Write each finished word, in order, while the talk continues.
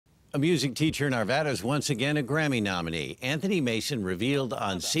A music teacher in Arvada is once again a Grammy nominee. Anthony Mason revealed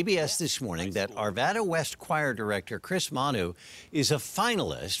on CBS this morning that Arvada West choir director Chris Maunu is a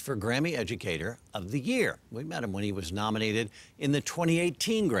finalist for Grammy Educator of the Year. We met him when he was nominated in the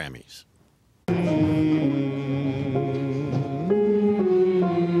 2018 Grammys.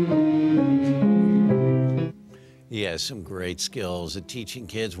 He has some great skills at teaching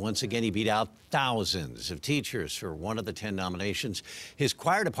kids. Once again, he beat out thousands of teachers for one of the 10 nominations. His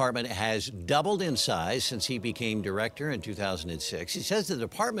choir department has doubled in size since he became director in 2006. He says the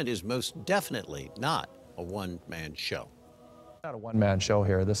department is most definitely not a one-man show. Not a one-man show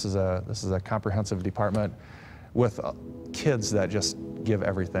here. This is a comprehensive department with kids that just give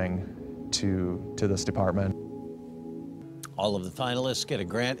everything to this department. All of the finalists get a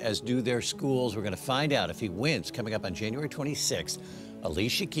grant, as do their schools. We're going to find out if he wins coming up on January 26th.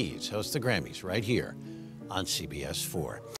 Alicia Keys hosts the Grammys right here on CBS 4.